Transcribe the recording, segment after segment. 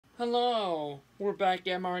Hello, we're back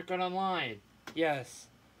at Mario Kart Online. Yes,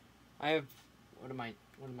 I have. What am I?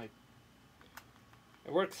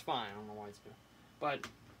 It works fine. I don't know why it's good, but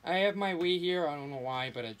I have my Wii here. I don't know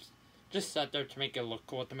why, but it's just set there to make it look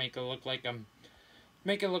cool, to make it look like I'm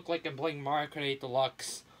playing Mario Kart 8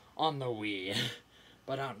 Deluxe on the Wii,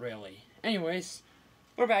 but not really. Anyways,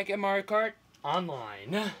 we're back at Mario Kart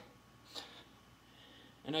Online,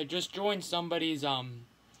 and I just joined somebody's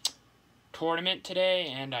tournament today,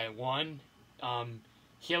 and I won.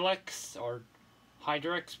 Helix, or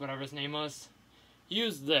Hydrix, whatever his name was,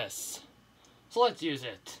 used this. So let's use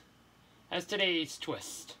it as today's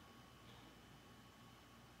twist.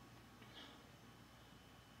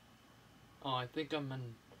 Oh, I think I'm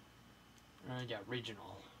in, yeah,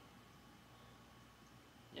 regional.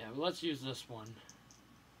 Yeah, well, let's use this one.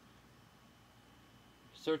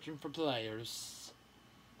 Searching for players.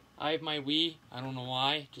 I have my Wii. I don't know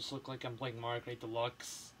why. Just look like I'm playing Mario Kart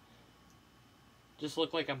Deluxe. Just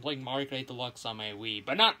look like I'm playing Mario Kart Deluxe on my Wii.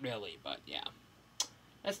 But not really, but yeah.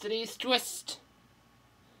 That's today's twist.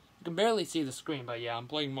 You can barely see the screen, but yeah, I'm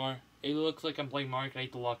playing it looks like I'm playing Mario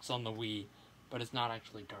Kart Deluxe on the Wii. But it's not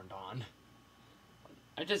actually turned on.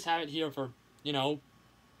 I just have it here for, you know,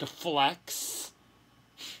 to flex.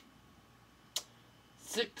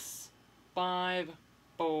 6, 5,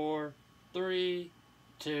 4, 3,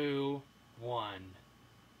 2, 1.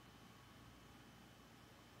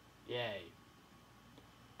 Yay.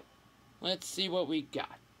 Let's see what we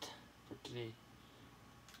got for today.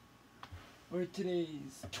 For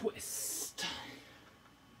today's twist.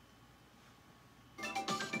 Let's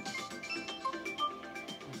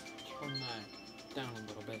turn that down a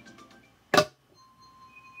little bit.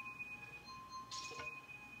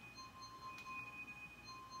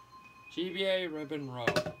 GBA Ribbon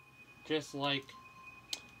Road. Just like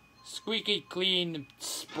squeaky clean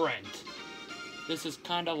sprint. This is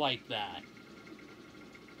kinda like that.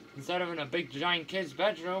 Instead of in a big giant kid's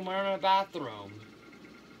bedroom, we're in a bathroom.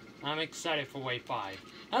 I'm excited for Wave 5.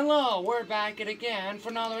 Hello, we're back at again for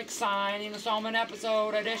another exciting installment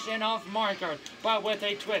episode edition of Mario Kart, but with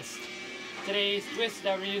a twist. Today's twist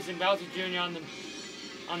that we're using Bowser Jr. on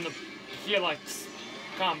the Helix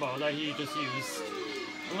combo that he just used.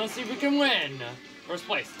 And let's see if we can win. First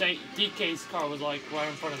place. DK's car was like right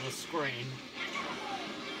in front of the screen.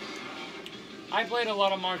 I played a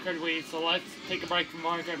lot of Mario Kart Wii, so let's take a break from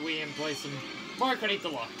Mario Kart Wii and play some Mario Kart 8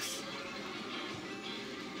 Deluxe.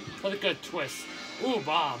 What a good twist. Ooh,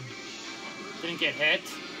 bomb. Didn't get hit.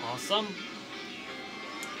 Awesome.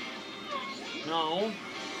 No.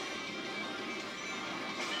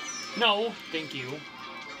 No, thank you.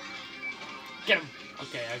 Get him.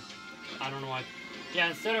 Okay, I don't know why. Yeah,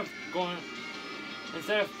 instead of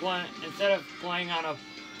playing on a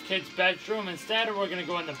kid's bedroom, instead we're gonna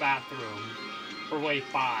go in the bathroom for Wave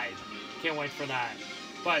 5. Can't wait for that.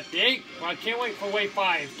 But I can't wait for Wave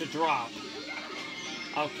 5 to drop.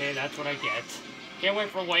 Okay, that's what I get. Can't wait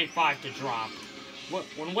for Wave 5 to drop.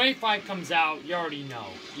 When Wave 5 comes out, you already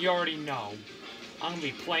know. You already know. I'm gonna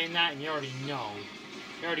be playing that, and you already know.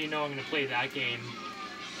 You already know I'm gonna play that game.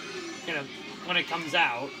 When it comes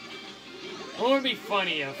out. It would be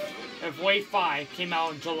funny if Wave 5 came out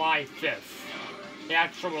on July 5th. The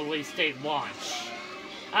actual release date launch.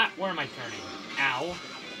 Ah, where am I turning? Ow.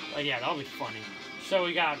 But yeah, that'll be funny. So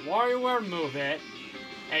we got WarioWare Move It,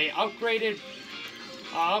 a upgraded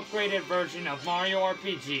version of Mario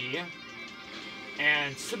RPG,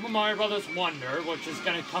 and Super Mario Bros. Wonder, which is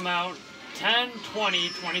going to come out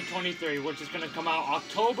 10/20/2023, which is going to come out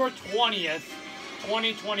October 20th,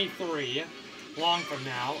 2023, long from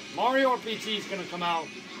now. Mario RPG is going to come out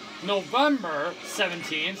November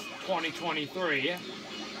 17th, 2023,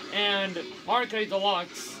 and Mario Kart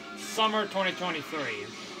Deluxe, summer 2023.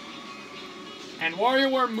 And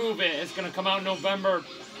WarioWare Move It is going to come out November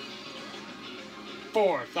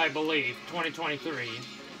 4th, I believe, 2023.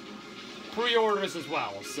 Pre-orders as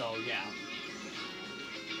well, so yeah.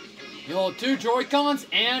 You hold 2 Joy-Cons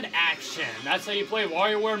and action. That's how you play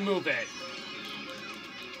WarioWare Move It.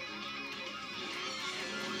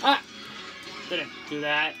 Ah! Didn't do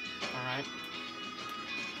that. Alright.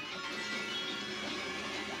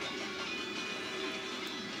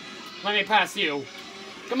 Let me pass you.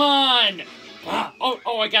 Come on! Ah,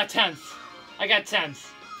 oh, I got 10th. I got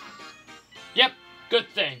 10th. Yep, good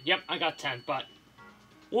thing. Yep, I got 10th, but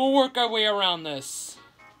we'll work our way around this.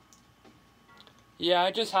 Yeah,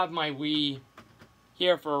 I just have my Wii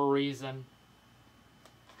here for a reason.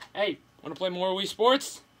 Hey, wanna play more Wii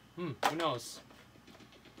Sports? Who knows?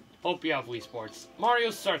 Hope you have Wii Sports.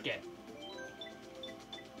 Mario Circuit.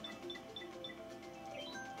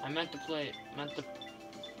 I meant to play,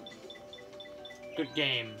 good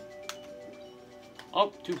game.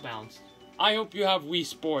 Oh, 2 pounds. I hope you have Wii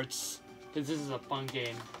Sports, because this is a fun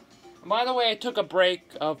game. And by the way, I took a break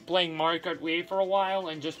of playing Mario Kart Wii for a while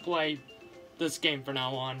and just play this game from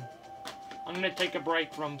now on. I'm gonna take a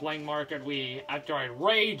break from playing Mario Kart Wii after I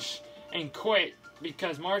rage and quit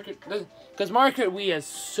because Mario Kart Wii is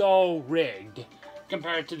so rigged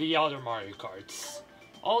compared to the other Mario Karts.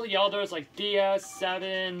 All the others like DS,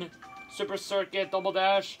 7, Super Circuit, Double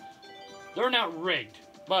Dash, they're not rigged.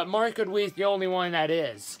 But Mario Kart Wii is the only one that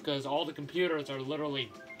is, because all the computers are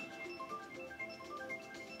literally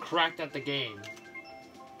cracked at the game.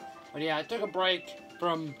 But yeah, I took a break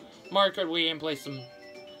from Mario Kart Wii and play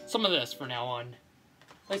some of this for now on.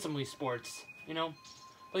 Play some Wii Sports, you know?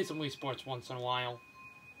 Play some Wii Sports once in a while.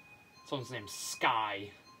 Someone's name's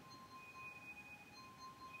Sky.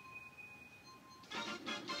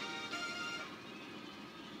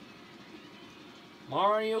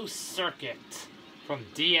 Mario Circuit from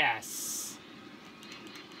DS.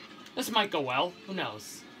 This might go well. Who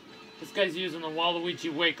knows? This guy's using the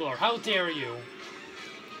Waluigi Wiggler. How dare you?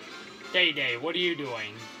 Day, what are you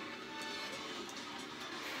doing?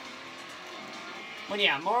 Well,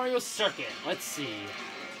 yeah, Mario Circuit. Let's see.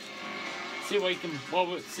 See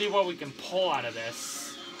what we can pull out of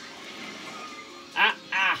this.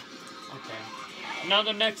 Okay. Now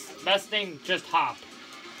the next best thing, just hop.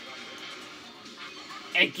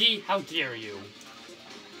 Eggy, how dare you?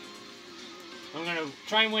 I'm gonna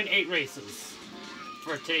try and win 8 races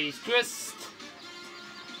for today's twist.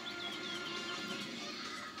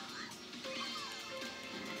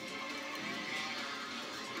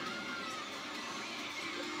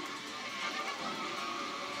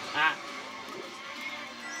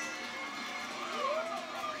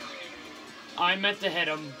 I meant to hit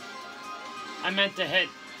him. I meant to hit.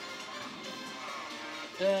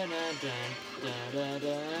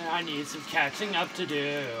 I need some catching up to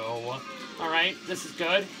do. Alright, this is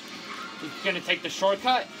good. He's gonna take the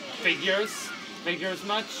shortcut. Figures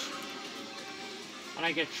much. And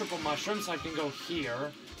I get triple mushrooms, so I can go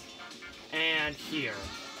here. And here.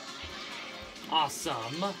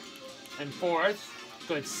 Awesome. And 4th.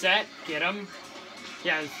 Good set. Get him.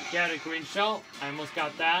 Yeah, get a green shell. I almost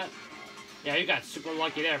got that. Yeah, you got super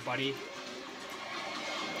lucky there, buddy.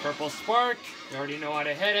 Purple spark. You already know how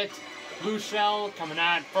to hit it. Blue shell coming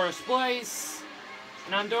at first place.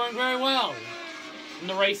 And I'm doing very well in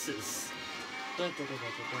the races. And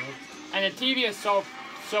the TV is so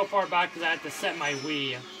far back that I had to set my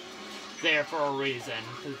Wii there for a reason.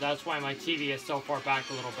 Because that's why my TV is so far back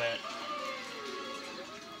a little bit.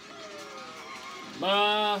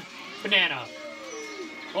 Banana.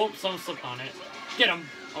 Oh, someone slipped on it. Get him.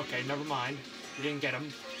 Okay, never mind. You didn't get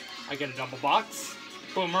him. I get a double box.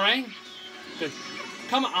 Boomerang. Good.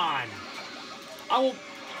 Come on. I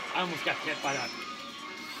almost got hit by that.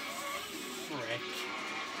 Frick.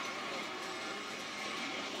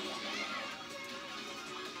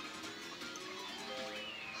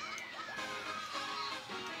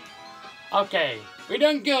 Okay, we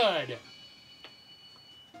done good.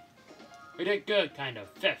 We did good, kind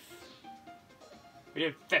of. 5th. We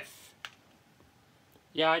did 5th.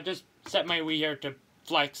 Yeah, I just set my Wii here to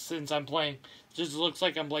flex since I'm playing. Just looks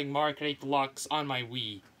like I'm playing Mario Kart 8 Deluxe on my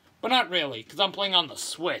Wii. But not really, because I'm playing on the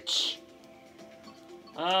Switch.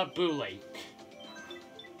 Boo Lake.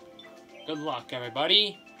 Good luck,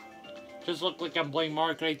 everybody. Just look like I'm playing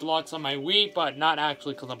Mario Kart 8 Deluxe on my Wii, but not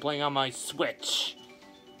actually, because I'm playing on my Switch.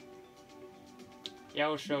 Yeah,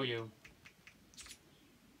 I'll show you.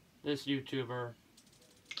 This YouTuber.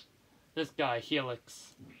 This guy,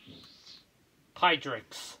 Helix.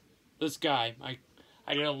 Hydrix. This guy.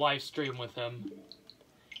 I did a live stream with him.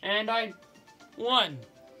 And I won.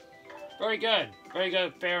 Very good. Very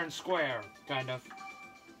good. Fair and square. Kind of.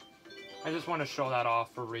 I just want to show that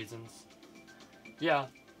off for reasons. Yeah.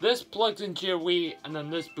 This plugs into your Wii and then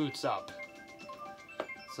this boots up.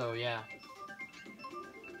 So yeah.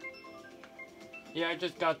 Yeah, I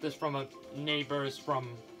just got this from a neighbors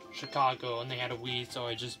from Chicago and they had a Wii, so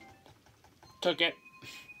I just took it,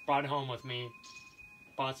 brought it home with me,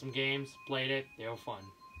 bought some games, played it, they were fun.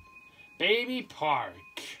 Baby Park.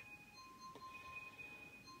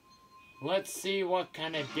 Let's see what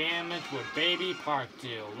kind of damage would Baby Park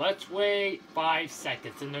do. Let's wait 5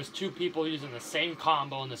 seconds, and there's 2 people using the same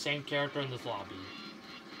combo and the same character in this lobby.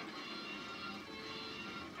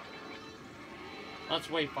 Let's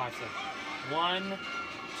wait 5 seconds. 1,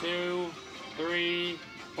 2, 3,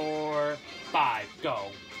 4, 5.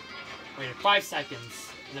 Go. Waited 5 seconds.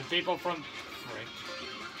 And then people from... Frick.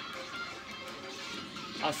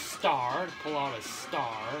 A star. Pull out a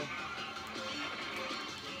star.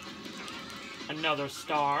 Another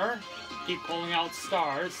star. Keep pulling out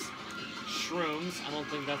stars. shrooms. I don't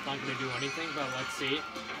think that's not going to do anything, but let's see.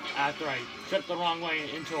 After I trip the wrong way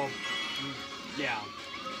into a... Yeah.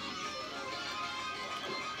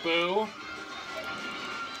 Boo.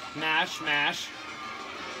 Mash, mash.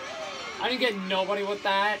 I didn't get nobody with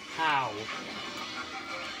that. How?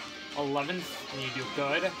 11th, and you do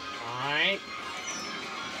good. Alright.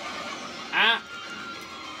 Ah!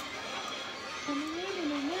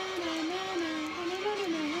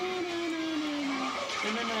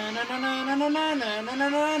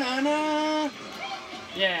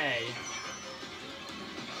 Yay.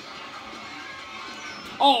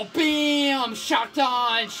 Oh, bam! Shock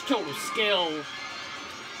dodge! Total skill.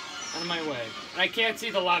 Out of my way. And I can't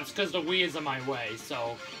see the lefts because the Wii is in my way,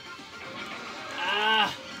 so...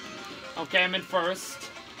 Ah! Okay, I'm in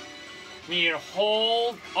first. We need to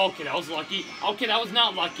hold... Okay, that was lucky. Okay, that was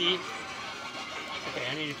not lucky. Okay,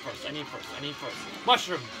 I need first. I need first. I need first.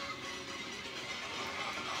 Mushroom!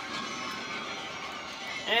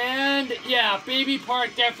 And, yeah, Baby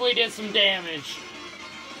Park definitely did some damage.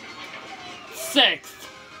 6th.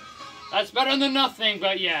 That's better than nothing,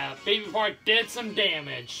 but yeah, Baby Park did some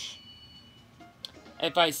damage.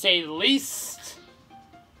 If I say the least.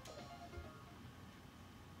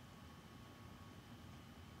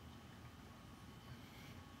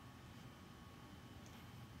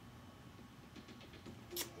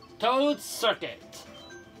 Toad Circuit.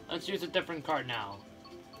 Let's use a different card now.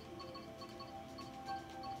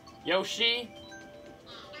 Yoshi.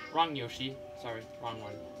 Wrong Yoshi. Sorry, wrong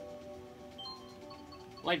one.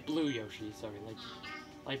 Light blue Yoshi. Sorry,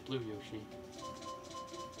 light blue Yoshi.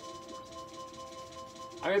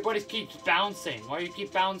 Everybody keeps bouncing. Why do you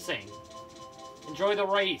keep bouncing? Enjoy the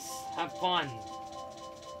race. Have fun.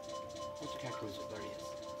 Where's the Cat Cruiser? There he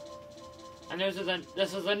is. And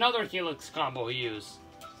this is another Helix combo we use.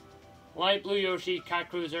 Light blue Yoshi,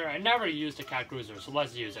 Cat Cruiser. I never used a Cat Cruiser, so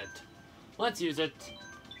let's use it. Let's use it.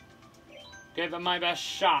 Give it my best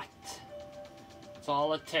shot. That's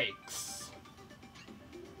all it takes.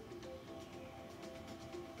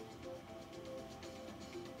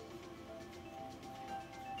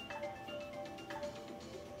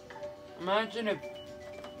 Imagine if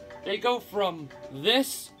they go from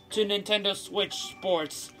this to Nintendo Switch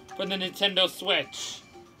Sports for the Nintendo Switch.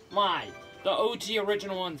 My, the OG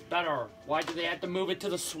original one's better. Why do they have to move it to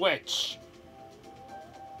the Switch?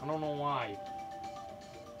 I don't know why.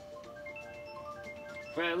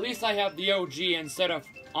 But at least I have the OG instead of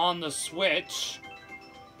on the Switch.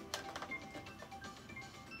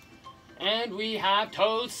 And we have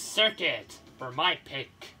Toad Circuit for my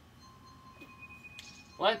pick.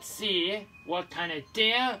 Let's see what kind of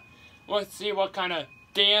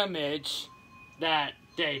damage that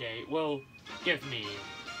Day-Day will give me.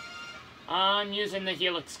 I'm using the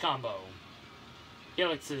Helix combo.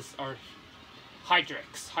 Helixes are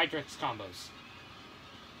Hydrix combos.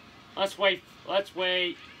 Let's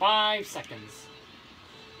wait 5 seconds.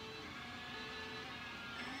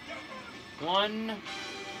 1,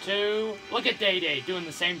 2, look at Day-Day doing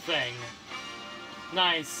the same thing.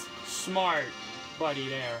 Nice, smart buddy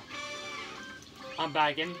there. I'm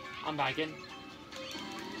bagging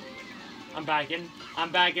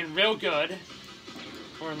real good.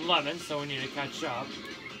 We're in 11th, so we need to catch up.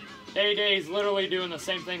 Day-Day's literally doing the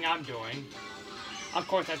same thing I'm doing. Of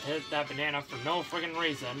course, I have to hit that banana for no friggin'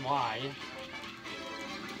 reason. Why?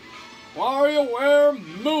 WarioWare,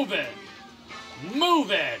 move it!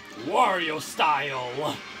 Move it! Wario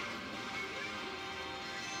style!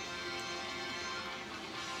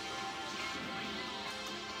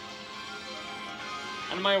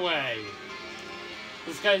 Out of my way.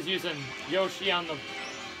 This guy's using Yoshi on the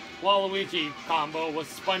Waluigi combo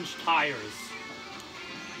with sponge tires.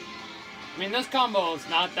 I mean, this combo is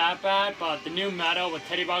not that bad, but the new meta with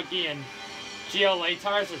Teddy Buggy and GLA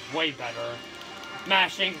tires is way better.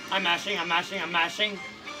 Mashing, I'm mashing. I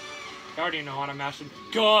already know how to mash it.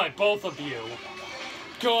 Good, both of you.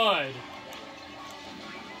 Good.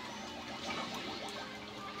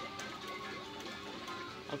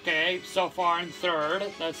 Okay, so far in 3rd.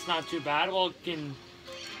 That's not too bad. We can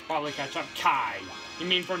probably catch up. Kai. You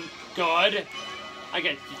mean for good?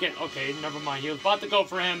 Okay, never mind. He was about to go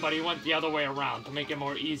for him, but he went the other way around to make it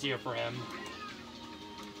more easier for him.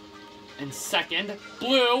 In 2nd,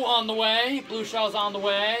 Blue on the way. Blue Shell's on the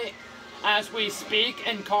way as we speak.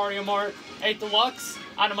 And Mario Kart 8 Deluxe,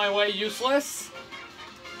 out of my way, useless.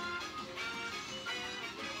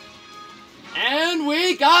 And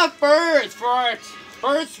we got first for our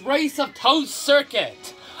first race of Toad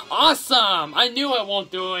Circuit. Awesome! I knew it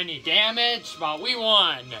won't do any damage, but we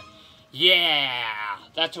won. Yeah!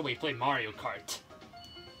 That's how we play Mario Kart.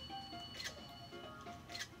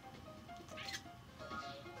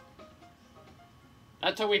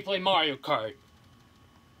 That's how we play Mario Kart.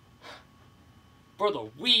 For the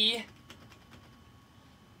Wii,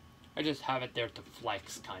 I just have it there to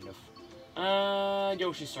flex, kind of.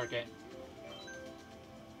 Yoshi Circuit.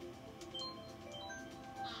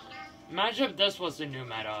 Imagine if this was the new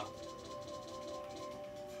meta.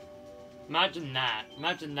 Imagine that.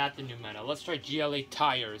 Imagine that the new meta. Let's try GLA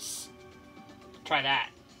tires. Try that.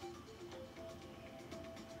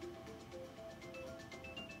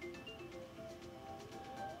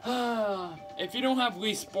 If you don't have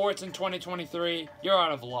Wii Sports in 2023, you're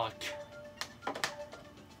out of luck.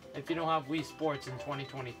 If you don't have Wii Sports in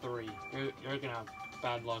 2023, you're gonna have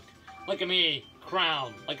bad luck. Look at me,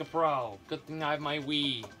 crowned like a pro. Good thing I have my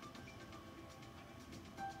Wii.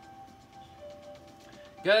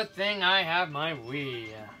 Good thing I have my Wii.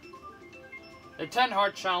 The 10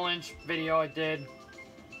 heart challenge video I did,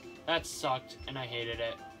 that sucked and I hated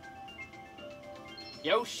it.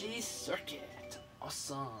 Yoshi Circuit.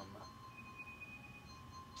 Awesome.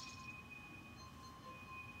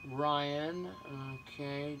 Ryan,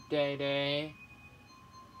 okay, Day Day,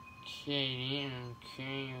 Katie,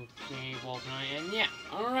 okay, Wolfman, and yeah,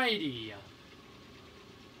 alrighty.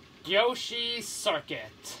 Yoshi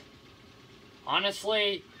Circuit.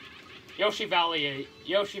 Honestly, Yoshi Valley and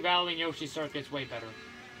Yoshi Circuit's way better.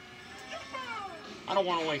 I don't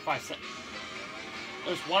want to wait 5 seconds.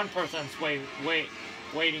 There's one person that's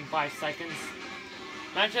waiting 5 seconds.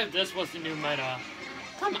 Imagine if this was the new meta.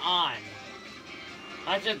 Come on.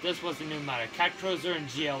 Imagine if this was the new meta. Cat Cruiser and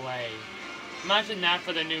GLA. Imagine that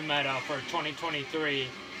for the new meta for 2023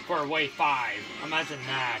 for Wave 5. Imagine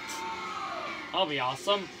that. That'll be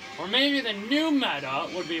awesome. Or maybe the new meta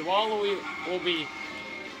would be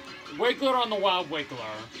Wiggler on the Wild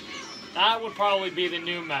Wiggler. That would probably be the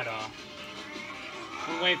new meta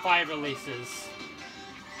when Wave 5 releases.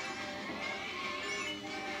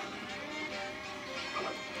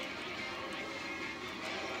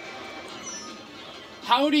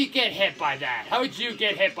 How do you get hit by that? How did you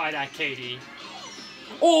get hit by that, Katie?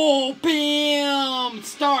 Oh, bam!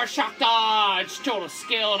 Star Shock Dodge! Total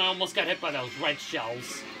skill, and I almost got hit by those red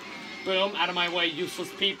shells. Boom, out of my way,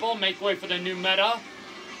 useless people. Make way for the new meta.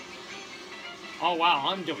 Oh, wow,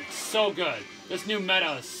 I'm doing so good. This new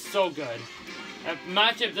meta is so good.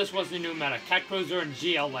 Imagine if this was the new meta. Cat Cruiser and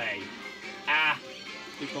GLA. Ah,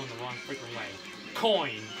 keep going the wrong freaking way.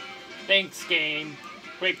 Coin. Thanks, game.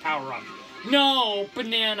 Great power-up. No!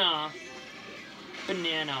 Banana!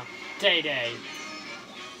 Banana. Day Day.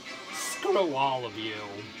 Screw all of you.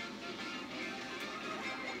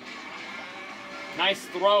 Nice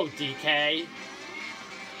throw, DK.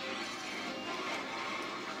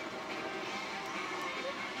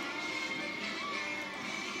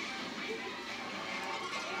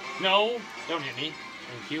 No, don't hit me.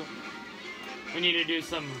 Thank you. We need to do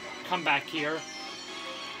some comeback here.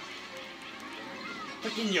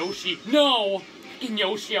 Freaking Yoshi. No! Freaking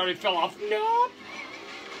Yoshi already fell off. No!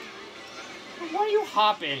 Why are you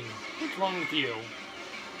hopping? What's wrong with you?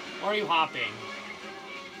 Why are you hopping?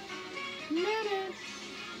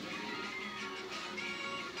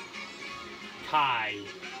 Kai.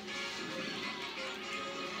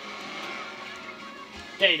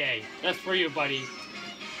 Day Day, that's for you, buddy.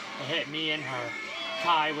 It hit me and her.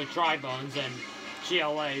 Kai with dry bones and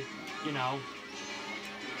GLA, you know.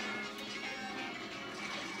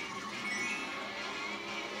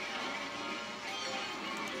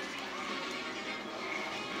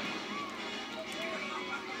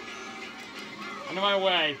 Out of my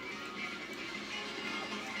way.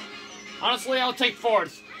 Honestly, I'll take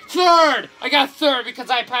fourth. Third! I got third because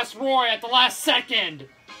I passed Roy at the last second.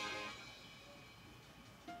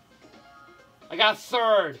 I got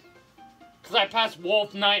third. Because I passed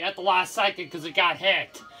Wolf Knight at the last second because it got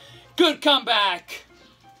hit. Good comeback.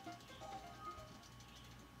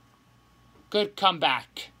 Good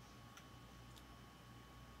comeback.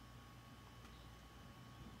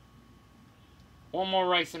 One more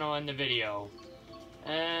race and I'll end the video.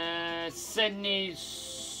 Sydney's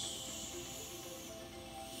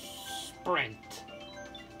Sprint.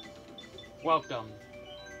 Welcome.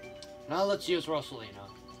 Now let's use Rosalina.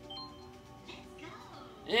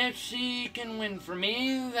 If she can win for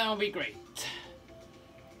me, that'll be great.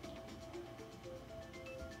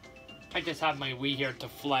 I just have my Wii here to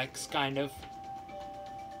flex, kind of.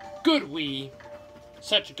 Good Wii.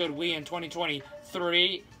 Such a good Wii in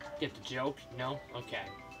 2023. Get the joke? No? Okay.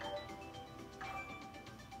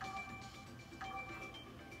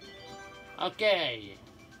 Okay.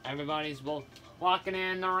 Everybody's locking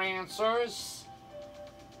in their answers.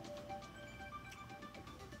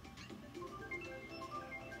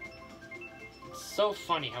 It's so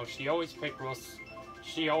funny how she always picks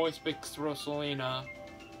Rosalina.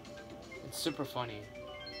 It's super funny.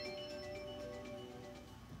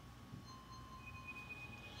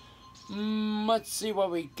 Let's see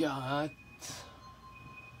what we got.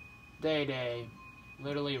 Day.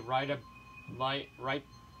 Literally right.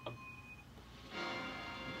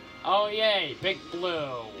 Oh yay, Big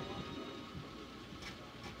Blue.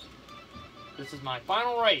 This is my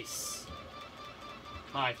final race.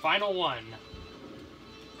 My final one.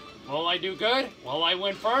 Will I do good? Will I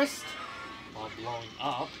win first? While blowing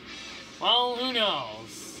up? Well, who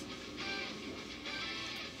knows?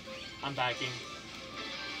 I'm backing.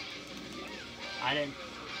 I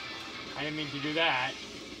didn't mean to do that.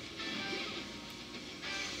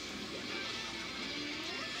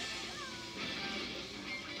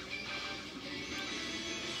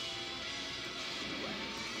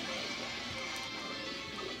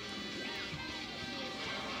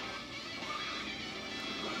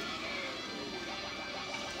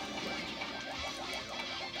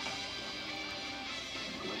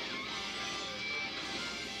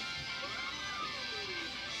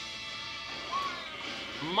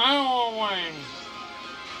 Mowing!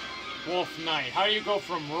 Wolf Knight, how do you go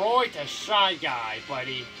from Roy to Shy Guy,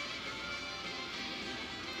 buddy?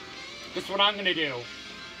 Guess what I'm gonna do?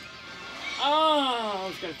 Oh, I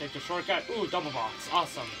was gonna take the shortcut. Ooh, double box.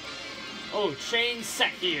 Awesome. Oh, chain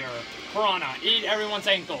set here. Piranha, eat everyone's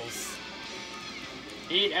ankles.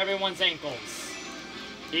 Eat everyone's ankles.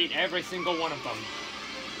 Eat every single one of them.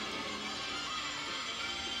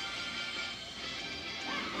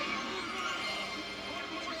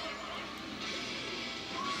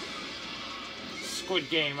 Squid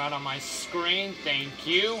Game out on my screen, thank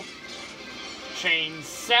you. Chain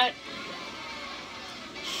set.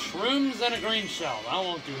 Shrooms and a green shell, that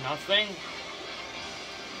won't do nothing.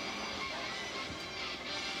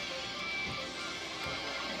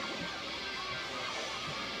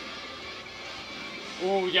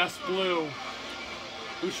 Oh yes, blue.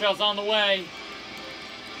 Blue shell's on the way.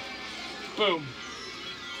 Boom.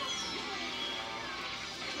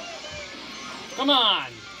 Come on!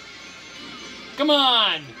 Come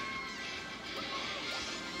on!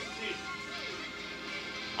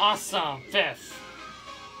 Awesome, 5th.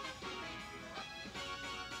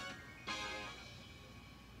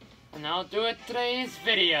 And I'll do it today's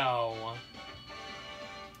video.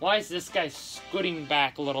 Why is this guy scooting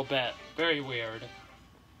back a little bit? Very weird.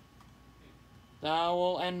 That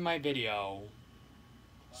will end my video.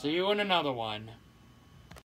 See you in another one.